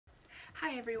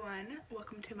Hi everyone,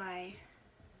 welcome to my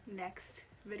next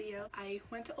video. I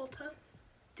went to Ulta,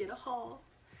 did a haul,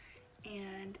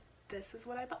 and this is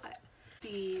what I bought.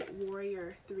 The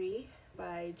Warrior 3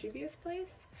 by Juvia'S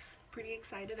Place. Pretty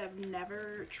excited. I've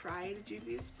never tried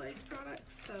Juvia'S Place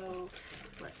products, so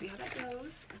let's see how that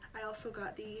goes. I also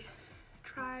got the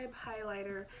Tribe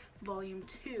Highlighter Volume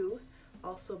 2,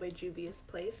 also by Juvia'S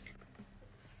Place.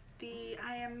 The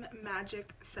I Am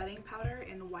Magic Setting Powder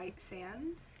in White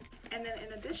Sands. And then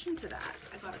in addition to that,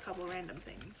 I got a couple random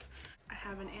things. I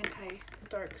have an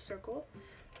anti-dark circle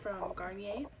from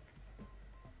Garnier.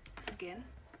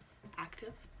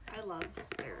 SkinActive. I love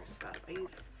their stuff. I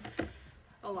use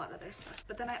a lot of their stuff.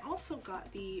 But then I also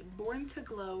got the Born to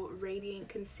Glow Radiant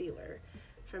Concealer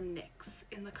from NYX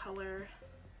in the color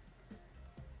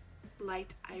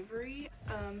Light Ivory.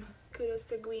 Kudos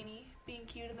to Guini being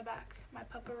cute in the back, my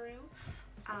pupperoo.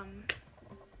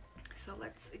 So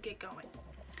let's get going.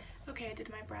 Okay, I did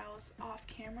my brows off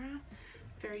camera.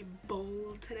 Very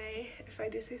bold today, if I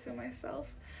do say so myself.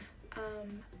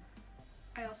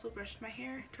 I also brushed my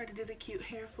hair, tried to do the cute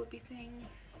hair flippy thing.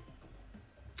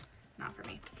 Not for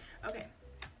me. Okay,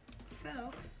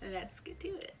 so let's get to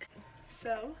it.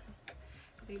 So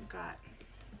we've got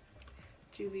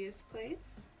Juvia'S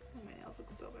Place. Oh, my nails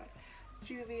look so bad.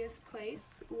 Juvia'S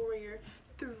Place Warrior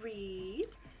 3.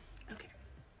 Okay.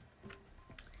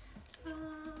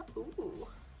 Ooh,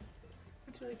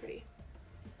 that's really pretty.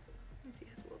 Let me see, it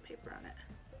has a little paper on it.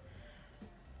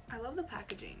 I love the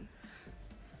packaging.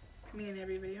 Me in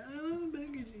every video, I love the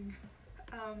packaging.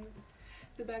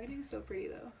 The packaging is so pretty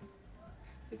though.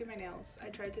 Look at my nails. I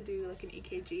tried to do like an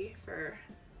EKG for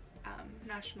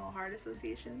National Heart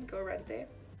Association Go Red Day.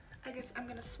 I guess I'm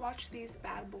gonna swatch these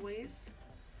bad boys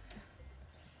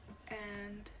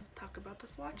and talk about the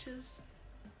swatches.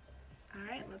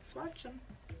 Alright, let's swatch them.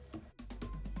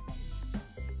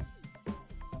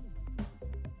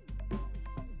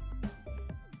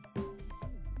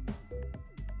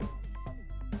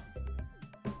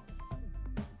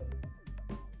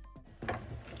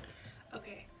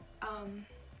 Okay,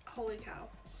 holy cow.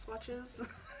 Swatches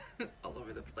all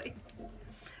over the place.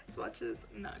 Swatches,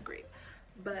 not great.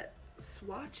 But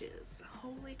swatches,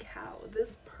 holy cow.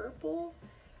 This purple,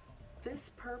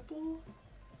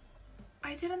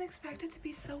 I didn't expect it to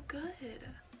be so good.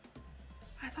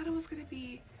 I thought it was gonna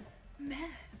be meh,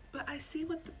 but I see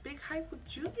what the big hype with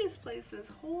Juvia'S Place is.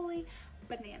 Holy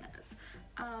bananas.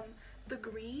 The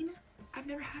green, I've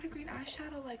never had a green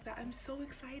eyeshadow like that. I'm so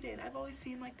excited. I've always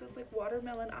seen like those like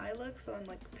watermelon eye looks on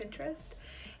like Pinterest,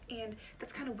 and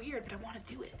that's kind of weird, but I want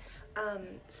to do it.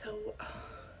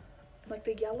 Like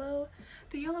the yellow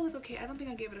is okay. I don't think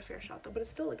I gave it a fair shot though, but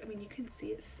it's still like, I mean, you can see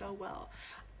it so well.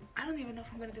 I don't even know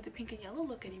if I'm gonna do the pink and yellow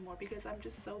look anymore because I'm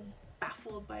just so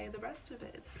baffled by the rest of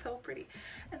it. It's so pretty.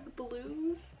 And the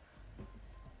blues,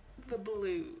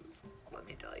 let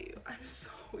me tell you, I'm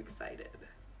so excited.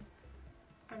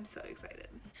 I'm so excited.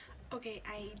 Okay,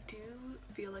 I do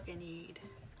feel like I need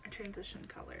a transition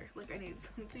color. Like I need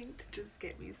something to just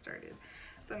get me started.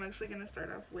 So I'm actually gonna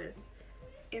start off with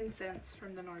Incense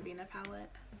from the Norvina palette.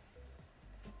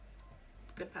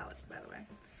 Good palette, by the way.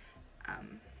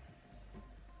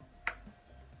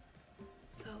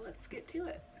 So let's get to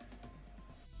it.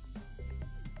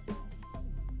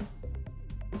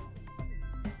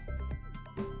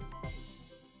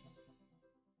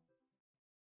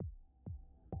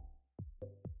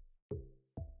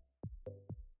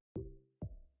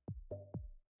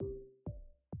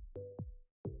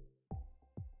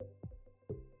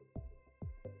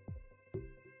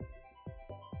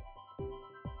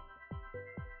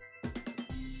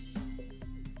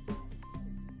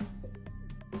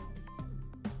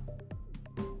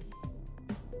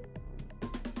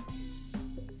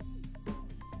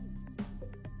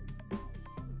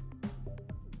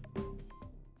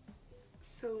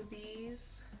 So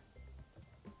this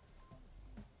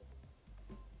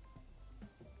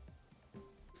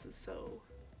is so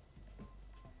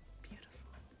beautiful.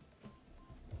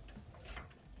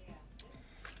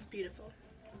 Beautiful.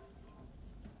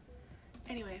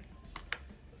 Anyway,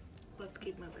 let's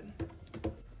keep moving.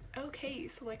 Okay,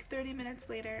 so like 30 minutes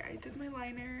later, I did my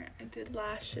liner, I did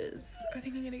lashes. I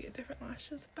think I'm gonna get different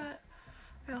lashes, but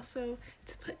I also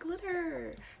just put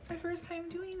glitter. It's my first time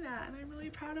doing that and I'm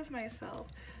really proud of myself.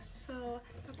 So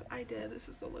that's what I did. This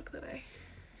is the look that I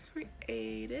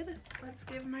created. Let's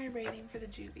give my rating for the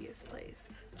Juvia'S Place.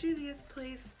 Juvia'S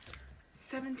Place,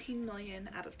 17 million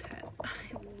out of 10. I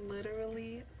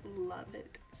literally love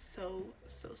it so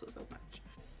much.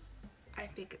 I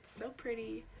think it's so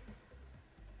pretty.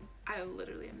 I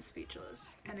literally am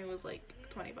speechless, and it was like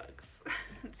 20 bucks.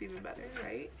 It's even better,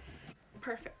 right?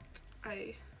 Perfect. oh,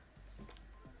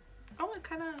 it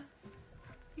kind of,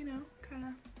 you know,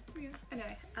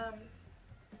 anyway,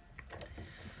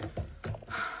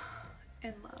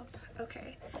 in love.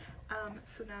 Okay,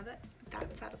 so now that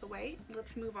that's out of the way,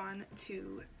 let's move on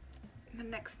to the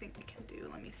next thing we can do.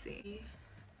 Let me see.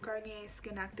 Garnier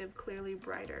SkinActive Clearly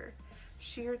Brighter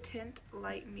Sheer Tint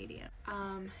Light Medium.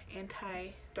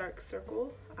 Anti-dark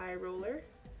circle eye roller.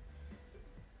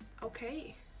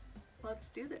 Okay, let's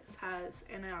do this. Has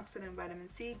antioxidant, vitamin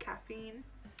C, caffeine.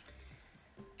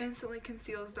 Instantly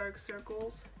conceals dark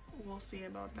circles. We'll see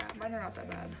about that. Mine are not that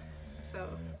bad.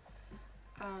 So,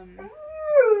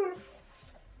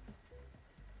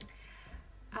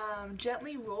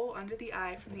 gently roll under the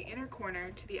eye from the inner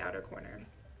corner to the outer corner.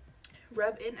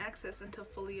 Rub in excess until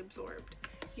fully absorbed.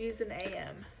 Use in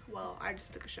AM. Well, I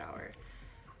just took a shower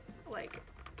like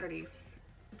 30,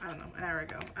 I don't know, an hour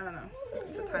ago. I don't know.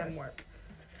 It's a time warp.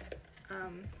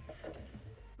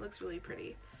 Looks really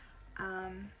pretty.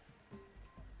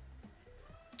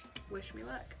 Wish me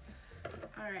luck.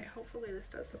 Alright, hopefully this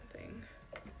does something.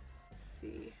 Let's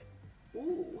see.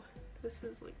 Ooh, this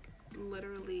is like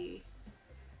literally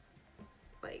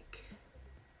like,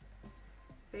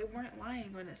 they weren't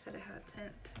lying when it said it had a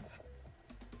tint.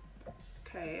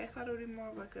 Okay, I thought it would be more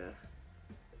of like a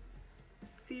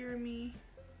serum-y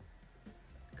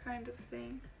kind of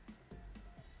thing.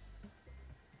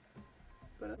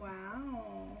 But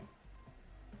wow.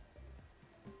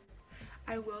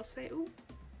 I will say, ooh.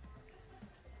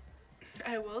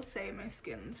 I will say my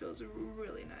skin feels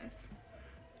really nice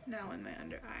now in my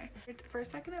under eye. For a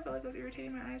second I felt like it was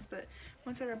irritating my eyes, but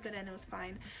once I rubbed it in, it was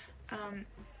fine.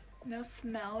 No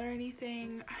smell or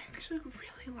anything. I actually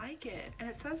really like it, and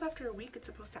it says after a week it's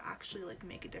supposed to actually like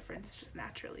make a difference just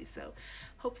naturally, so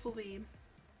hopefully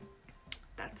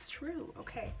that's true.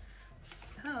 Okay,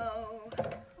 so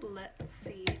let's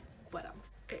see what else.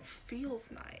 It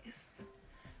feels nice,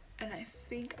 and I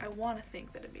want to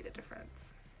think that it made a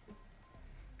difference.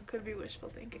 Could be wishful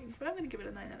thinking, but I'm gonna give it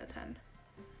a 9 out of 10,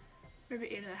 maybe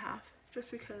 8.5,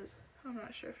 just because I'm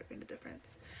not sure if it made a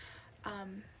difference.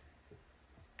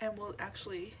 And we'll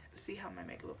actually see how my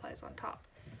makeup applies on top.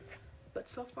 But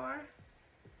so far,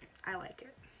 I like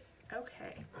it.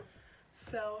 Okay,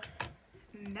 so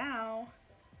now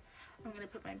I'm gonna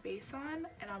put my base on,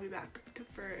 and I'll be back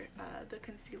for the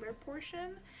concealer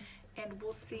portion, and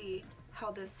we'll see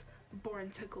how this Born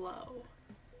to Glow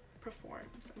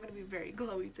performs. I'm gonna be very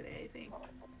glowy today, I think.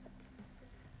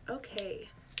 Okay,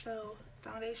 so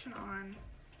foundation on.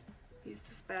 Use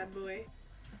this bad boy.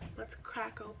 Let's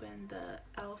crack open the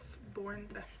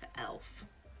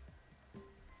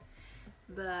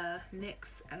the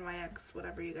NYX, NYX,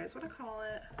 whatever you guys want to call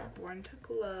it, Born to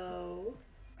Glow.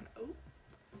 Oh,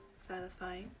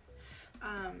 satisfying.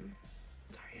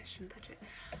 Sorry, I shouldn't touch it.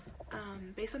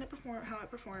 Based on how it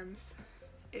performs,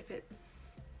 if it's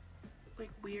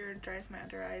like weird, dries my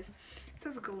under eyes. It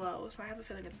says glow, so I have a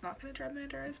feeling it's not going to dry my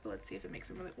under eyes, but let's see if it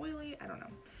makes it really oily. I don't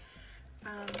know.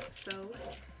 So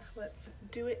let's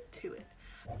do it to it.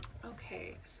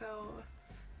 Okay, so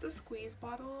it's a squeeze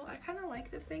bottle. I kind of like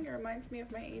this thing. It reminds me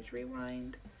of my Age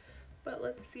Rewind, but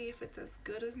let's see if it's as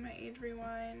good as my Age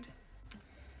Rewind.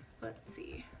 Let's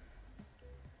see.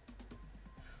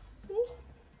 Oh,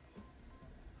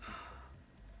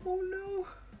 oh no.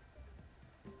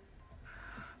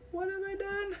 What have I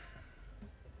done?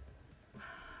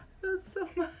 That's so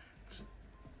much.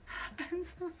 I'm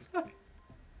so sorry.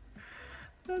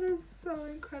 That is so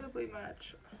incredibly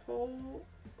much.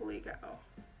 Holy cow.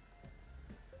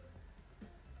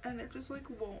 And it just like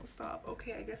won't stop.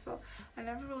 Okay, I guess I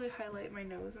never really highlight my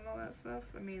nose and all that stuff.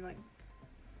 I mean, like,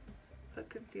 put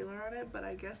concealer on it, but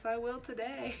I guess I will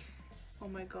today. Oh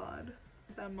my god.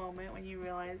 That moment when you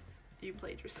realize you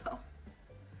played yourself.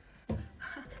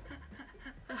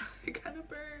 It kind of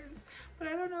burns, but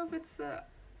I don't know if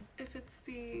it's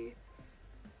the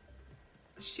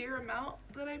sheer amount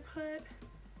that I put,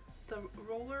 the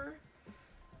roller,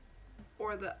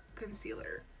 or the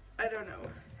concealer. I don't know.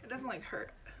 It doesn't like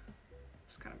hurt. It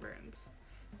just kind of burns.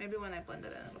 Maybe when I blend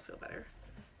it in, it'll feel better.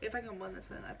 If I can blend this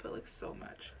in, I put like so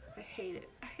much. I hate it.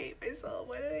 I hate myself.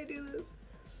 Why did I do this?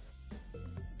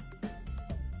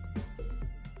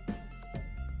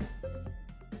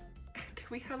 Do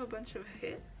we have a bunch of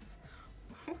hits?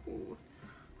 Ooh.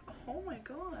 Oh my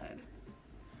god.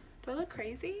 Do I look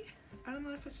crazy? I don't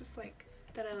know if it's just like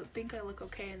that I think I look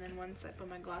okay, and then once I put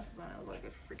my glasses on, I look like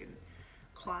a freaking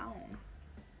clown.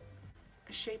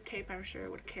 Shape tape, I'm sure,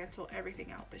 would cancel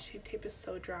everything out, but shape tape is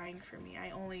so drying for me.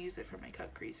 I only use it for my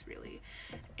cut crease, really.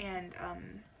 And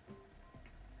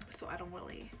so I don't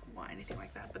really want anything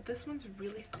like that. But this one's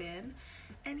really thin,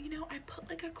 and you know, I put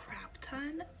like a crap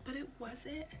ton, but it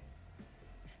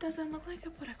doesn't look like I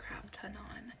put a crap ton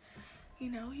on.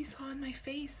 You know, you saw in my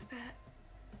face that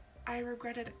I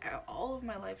regretted all of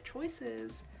my life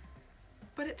choices,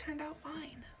 but it turned out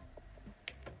fine.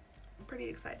 Pretty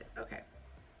excited. Okay,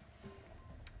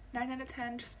 9 out of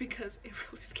 10, just because it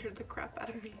really scared the crap out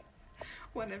of me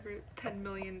whenever 10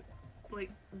 million,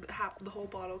 like the whole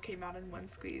bottle came out in one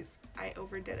squeeze. I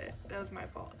overdid it. That was my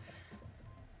fault.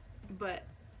 But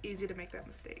easy to make that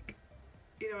mistake.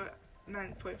 You know what?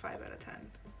 9.5 out of 10.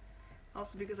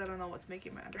 Also because I don't know what's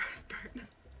making my under eyes burn.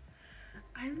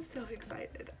 I'm so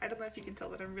excited. I don't know if you can tell,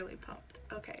 but I'm really pumped.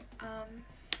 Okay,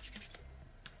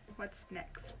 what's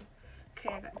next?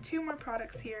 Okay, I got 2 more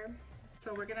products here.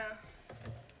 So we're gonna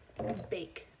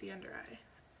bake the under eye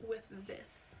with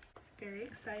this. Very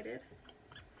excited.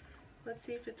 Let's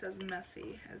see if it's as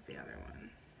messy as the other one.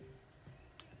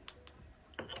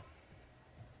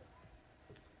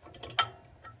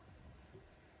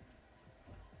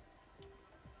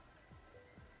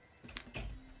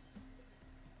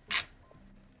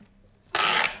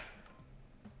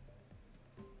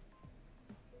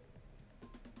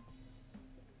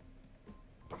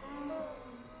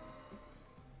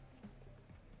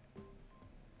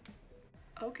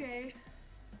 Okay,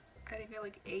 I think I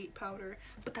like ate powder,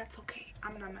 but that's okay.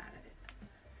 I'm not mad at it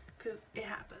because it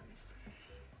happens.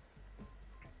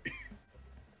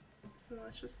 So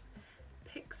let's just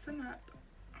pick some up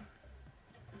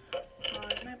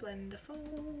on my blender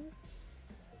full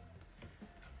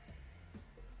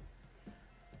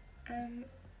and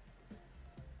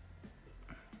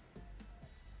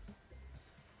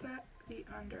set the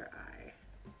under eye.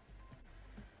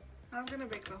 I was gonna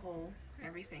bake the whole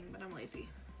everything, but I'm lazy.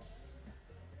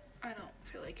 I don't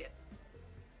feel like it.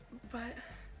 But,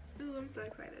 ooh, I'm so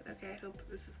excited. Okay, I hope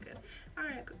this is good.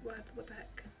 Alright, what the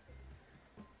heck?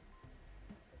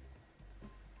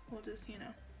 We'll just, you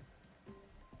know,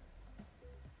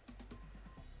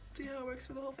 see how it works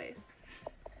for the whole face.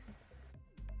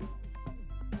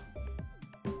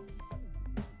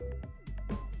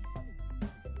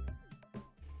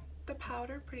 The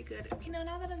powder, pretty good. You know,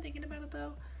 now that I'm thinking about it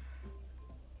though,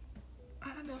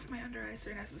 I don't know if my under eyes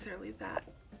are necessarily that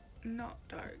not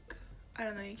dark. I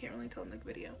don't know, you can't really tell in the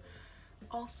video.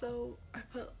 Also, I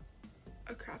put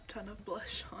a crap ton of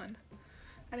blush on.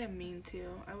 I didn't mean to.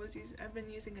 I've been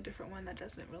using a different one that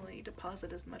doesn't really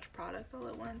deposit as much product all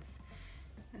at once.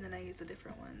 And then I used a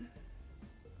different one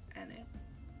and it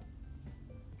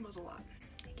was a lot.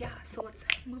 Yeah, so let's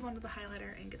move on to the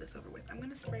highlighter and get this over with. I'm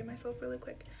gonna spray myself really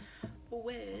quick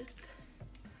with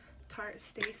Tarte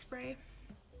Stay Spray.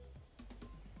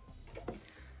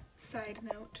 Side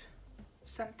note,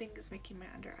 something is making my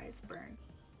under eyes burn.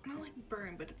 Not like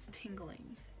burn, but it's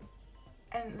tingling.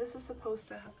 And this is supposed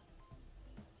to,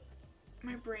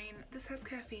 my brain, this has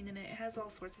caffeine in it, it has all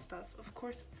sorts of stuff. Of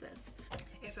course it's this.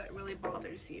 If that really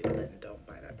bothers you, then don't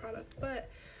buy that product. But,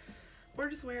 or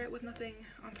just wear it with nothing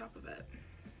on top of it.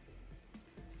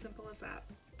 Simple as that.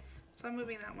 So I'm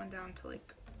moving that one down to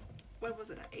like, what was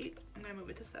it, at 8? I'm gonna move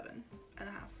it to 7.5.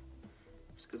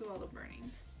 Just because of all the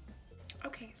burning.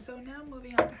 Okay, so now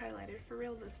moving on to highlighter for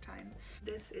real this time.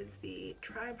 This is the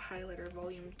Tribe Highlighter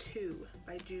Volume 2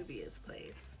 by Juvia'S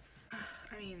Place.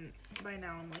 I mean, by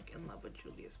now I'm like in love with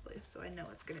Juvia'S Place, so I know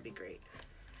it's gonna be great.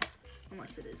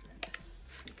 Unless it isn't.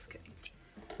 I'm just kidding.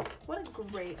 What a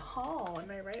great haul,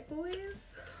 am I right,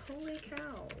 boys? Holy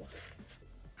cow.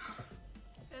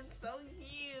 It's so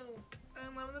cute.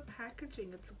 I love the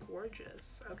packaging, it's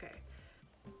gorgeous. Okay.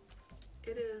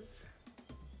 It is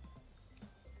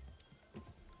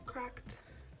cracked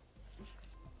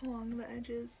along the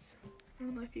edges. I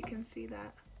don't know if you can see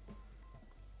that.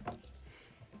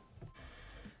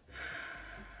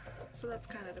 So that's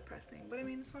kind of depressing, but I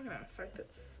mean, it's not gonna affect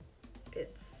its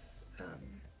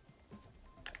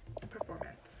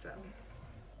performance. So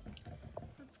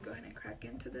let's go ahead and crack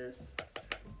into this.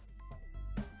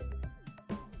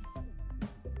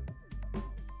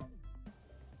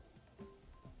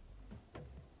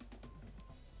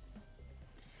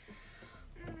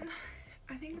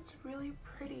 I think it's really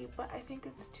pretty, but I think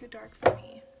it's too dark for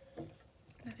me.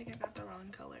 I think I got the wrong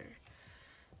color.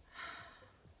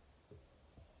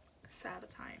 Sad at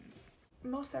times.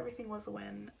 Most everything was a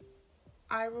win.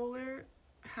 Eye roller,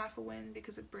 half a win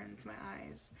because it burns my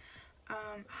eyes.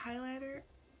 Highlighter,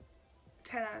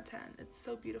 10 out of 10. It's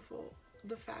so beautiful.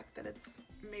 The fact that it's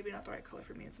maybe not the right color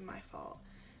for me is my fault,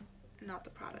 not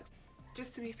the product.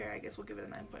 Just to be fair, I guess we'll give it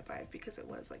a 9.5 because it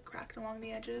was like cracked along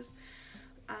the edges.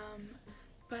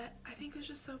 But I think it was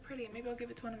just so pretty. Maybe I'll give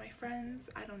it to one of my friends.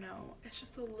 I don't know. It's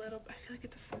just a little, I feel like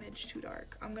it's a smidge too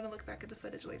dark. I'm gonna look back at the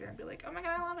footage later and be like, oh my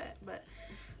god, I love it. But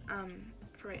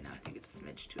for right now, I think it's a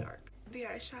smidge too dark. The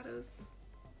eyeshadows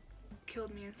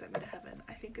killed me and sent me to heaven.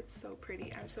 I think it's so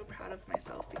pretty. I'm so proud of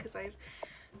myself because I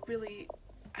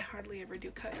hardly ever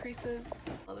do cut creases.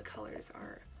 All the colors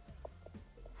are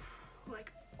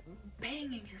like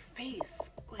bang in your face.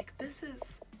 Like this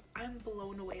is, I'm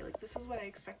blown away. Like this is what I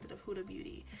expected of Huda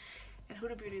Beauty, and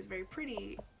Huda Beauty is very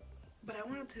pretty, but I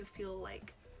wanted to feel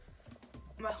like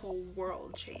my whole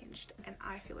world changed, and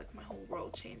I feel like my whole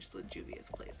world changed with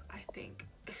Juvia'S Place. I think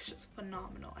it's just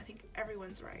phenomenal. I think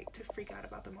everyone's right to freak out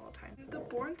about them all the time. The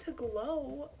Born to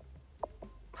Glow,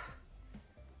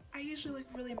 I usually like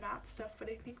really matte stuff, but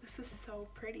I think this is so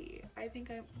pretty. I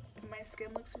think my skin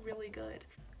looks really good.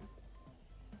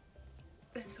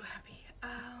 I'm so happy.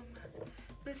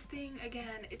 This thing,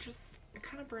 again, it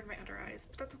kind of burned my under eyes,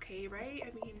 but that's okay, right?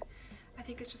 I mean, I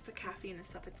think it's just the caffeine and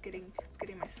stuff. It's getting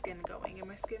my skin going, and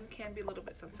my skin can be a little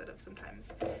bit sensitive sometimes.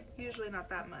 Usually not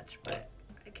that much, but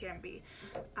it can be.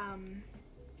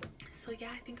 So yeah,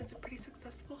 I think it's a pretty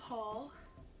successful haul.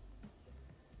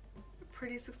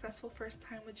 Pretty successful first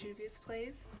time with Juvia'S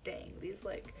Place. Dang, these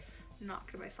like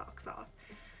knocked my socks off.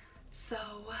 So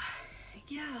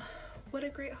yeah, what a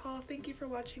great haul. Thank you for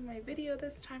watching my video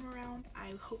this time around.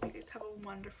 I hope you guys have a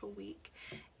wonderful week,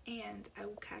 and I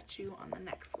will catch you on the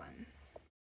next one.